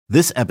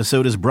This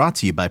episode is brought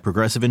to you by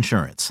Progressive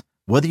Insurance.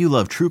 Whether you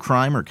love true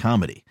crime or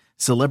comedy,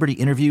 celebrity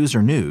interviews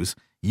or news,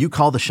 you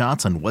call the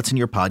shots on what's in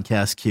your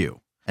podcast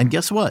queue. And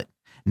guess what?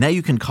 Now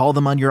you can call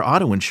them on your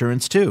auto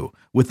insurance too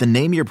with the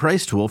Name Your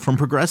Price tool from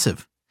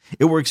Progressive.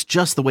 It works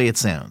just the way it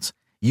sounds.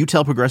 You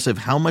tell Progressive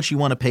how much you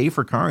want to pay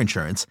for car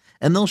insurance,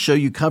 and they'll show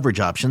you coverage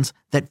options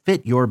that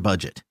fit your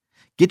budget.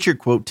 Get your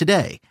quote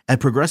today at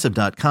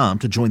Progressive.com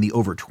to join the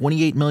over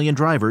 28 million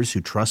drivers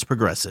who trust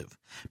Progressive.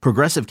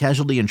 Progressive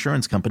Casualty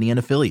Insurance Company and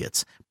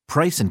Affiliates.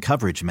 Price and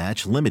coverage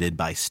match limited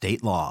by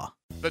state law.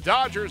 The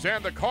Dodgers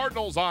and the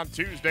Cardinals on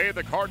Tuesday.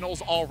 The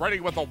Cardinals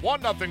already with a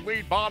 1-0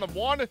 lead, bottom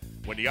one,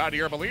 when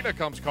Yadier Molina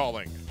comes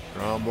calling.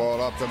 Ground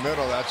ball up the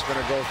middle. That's going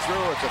to go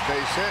through. It's a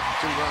base hit.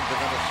 2 runs are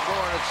going to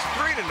score, and it's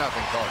 3-0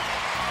 Cardinals.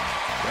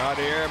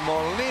 Yadier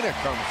Molina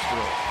comes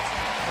through.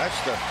 That's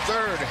the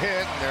third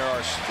hit, and there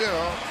are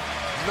still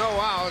no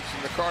outs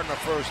in the Cardinal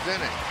first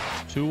inning.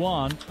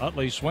 2-1.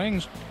 Utley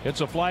swings.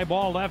 It's a fly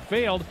ball left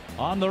field.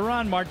 On the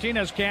run,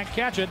 Martinez can't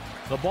catch it.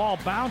 The ball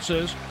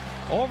bounces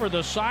over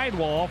the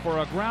sidewall for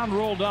a ground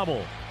rule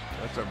double.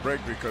 That's a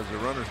break because the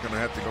runner's going to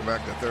have to go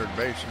back to third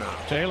base now.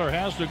 Taylor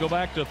has to go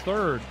back to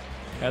third.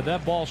 Had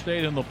that ball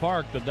stayed in the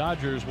park, the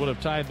Dodgers would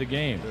have tied the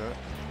game.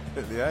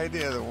 Yeah. The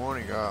idea of the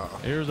warning.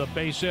 Here's a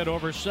base hit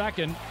over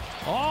second.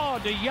 Oh,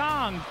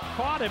 DeYoung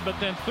caught it, but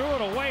then threw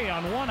it away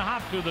on one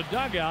hop to the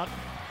dugout.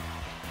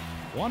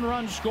 1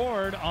 run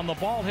scored on the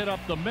ball hit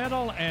up the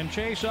middle, and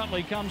Chase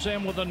Utley comes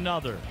in with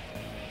another.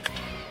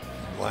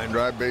 Line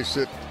drive base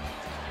hit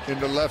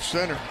into left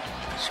center.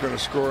 He's going to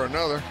score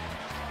another.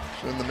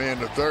 Send the man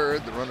to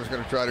third. The runner's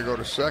going to try to go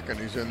to second.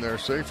 He's in there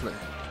safely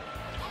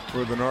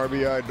with an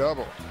RBI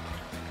double.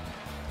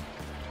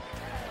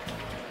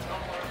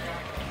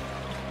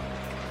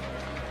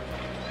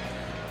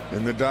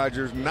 And the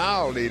Dodgers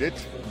now lead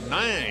it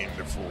 9-4.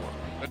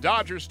 The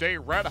Dodgers stay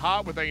red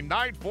hot with a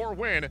 9-4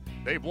 win.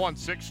 They've won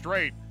 6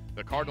 straight.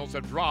 The Cardinals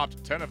have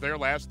dropped 10 of their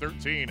last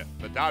 13.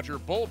 The Dodger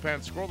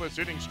bullpen scoreless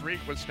inning streak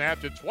was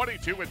snapped at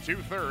 22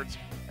 2/3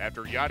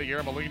 after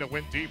Yadier Molina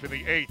went deep in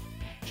the 8th.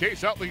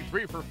 Chase Utley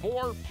 3 for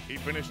 4. He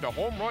finished a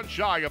home run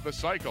shy of the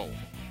cycle.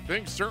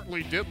 Things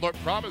certainly did look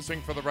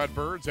promising for the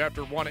Redbirds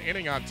after 1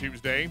 inning on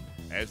Tuesday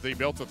as they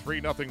built a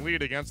 3-0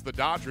 lead against the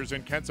Dodgers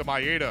in Kenta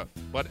Maeda.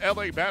 But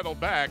LA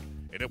battled back,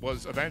 and it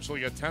was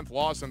eventually a 10th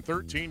loss in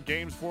 13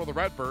 games for the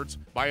Redbirds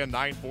by a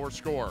 9-4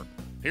 score.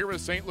 Here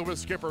is St. Louis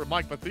skipper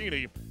Mike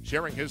Matheny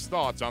sharing his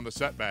thoughts on the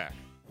setback.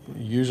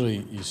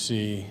 Usually you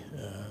see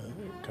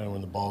kind of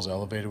when the ball's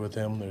elevated with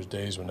him, there's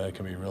days when that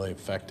can be really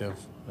effective.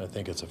 I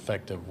think it's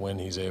effective when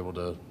he's able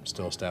to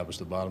still establish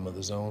the bottom of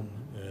the zone.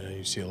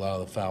 You see a lot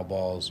of the foul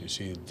balls, you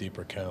see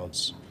deeper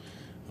counts,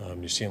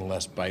 you're seeing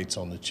less bites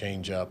on the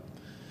changeup.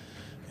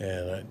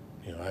 And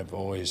I've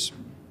always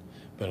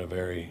been a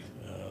very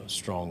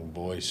strong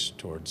voice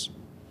towards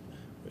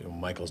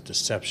Michael's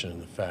deception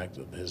and the fact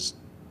that his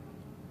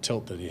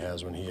tilt that he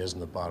has when he is in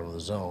the bottom of the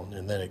zone,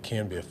 and then it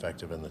can be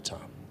effective in the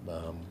top.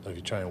 But if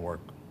you try and work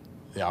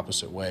the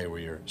opposite way where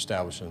you're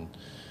establishing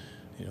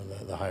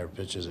the higher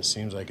pitches, it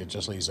seems like it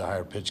just leads to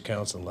higher pitch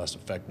counts and less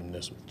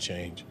effectiveness with the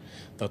change.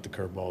 Thought the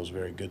curveball was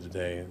very good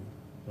today,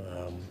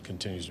 and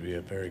continues to be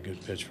a very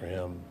good pitch for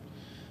him,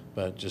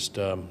 but just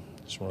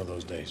one of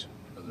those days.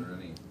 Are there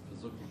any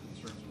physical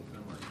concerns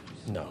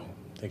with him? No.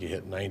 I think he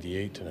hit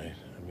 98 tonight.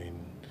 I mean,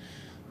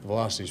 the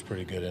velocity is a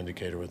pretty good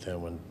indicator with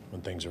him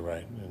when things are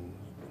right, and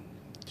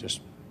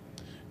just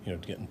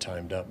getting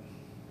timed up.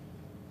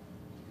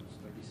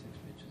 36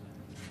 pitches,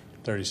 I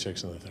think.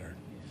 36 in the third.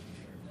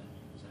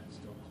 Is that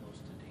still close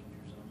to danger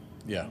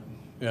zone?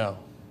 Yeah.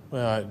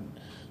 Well, I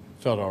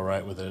felt all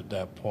right with it at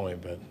that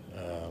point, but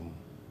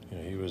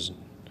he was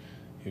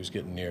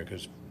getting near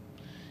because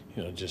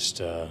just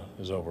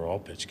his overall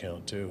pitch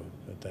count too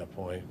at that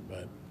point,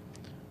 but.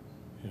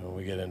 When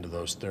we get into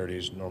those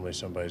 30s, normally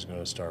somebody's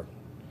going to start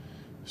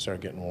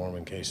getting warm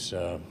in case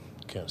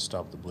can't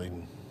stop the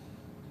bleeding.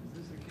 Is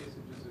this a case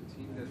of just a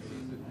team that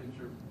sees the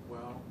pitcher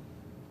well,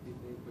 you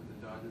think, with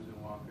the Dodgers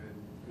and Walker?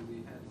 Because he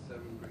had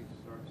 7 great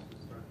starts to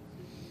start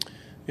the season.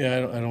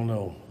 Yeah, I don't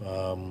know.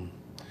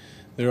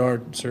 There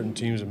are certain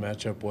teams that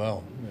match up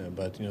well,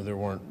 but there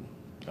weren't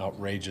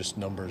outrageous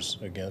numbers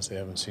against. They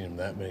haven't seen him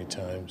that many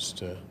times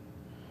to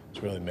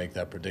really make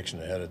that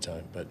prediction ahead of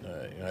time. But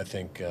I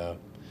think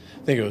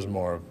it was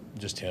more of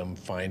just him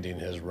finding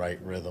his right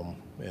rhythm,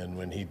 and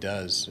when he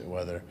does,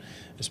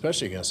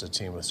 especially against a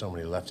team with so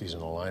many lefties in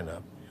the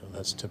lineup,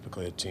 that's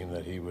typically a team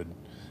that he would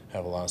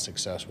have a lot of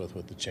success with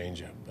the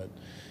changeup. But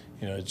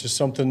it's just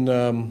something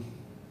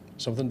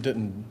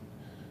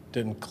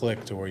didn't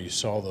click to where you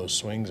saw those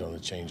swings on the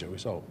changeup. We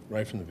saw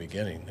right from the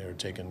beginning they were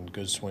taking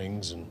good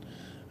swings, and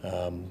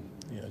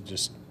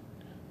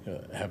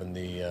having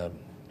the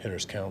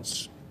hitters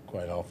counts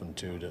quite often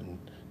too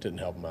didn't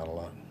help him out a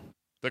lot.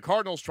 The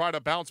Cardinals try to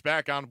bounce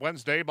back on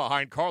Wednesday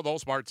behind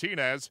Carlos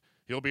Martinez.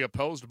 He'll be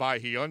opposed by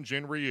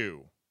Hyunjin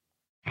Ryu.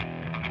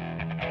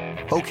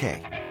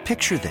 Okay,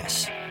 picture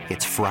this.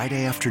 It's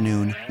Friday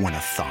afternoon when a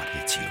thought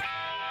hits you.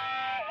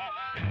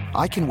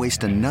 I can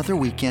waste another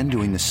weekend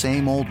doing the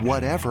same old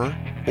whatever,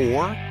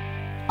 or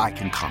I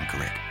can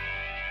conquer it.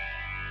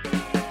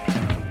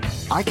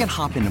 I can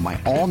hop into my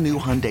all-new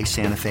Hyundai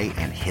Santa Fe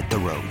and hit the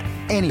road.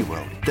 Any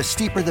road. The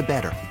steeper, the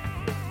better.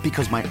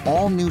 Because my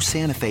all-new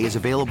Santa Fe is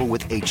available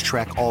with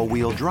H-Track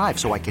all-wheel drive,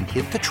 so I can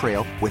hit the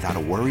trail without a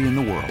worry in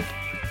the world.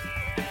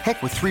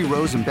 Heck, with 3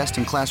 rows and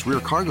best-in-class rear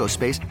cargo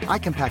space, I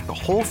can pack the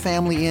whole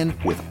family in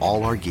with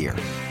all our gear.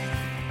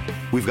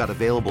 We've got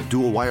available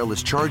dual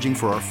wireless charging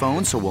for our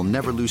phones, so we'll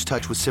never lose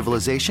touch with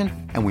civilization,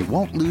 and we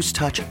won't lose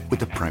touch with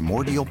the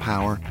primordial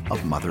power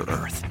of Mother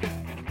Earth.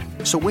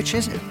 So which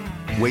is it?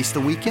 Waste the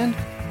weekend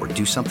or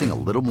do something a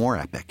little more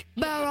epic?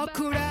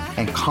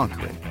 And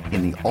conquer it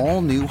in the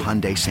all-new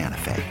Hyundai Santa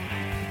Fe.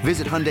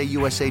 Visit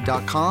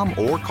HyundaiUSA.com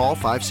or call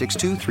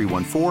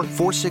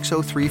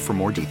 562-314-4603 for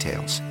more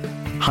details.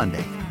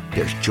 Hyundai,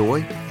 there's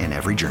joy in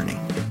every journey.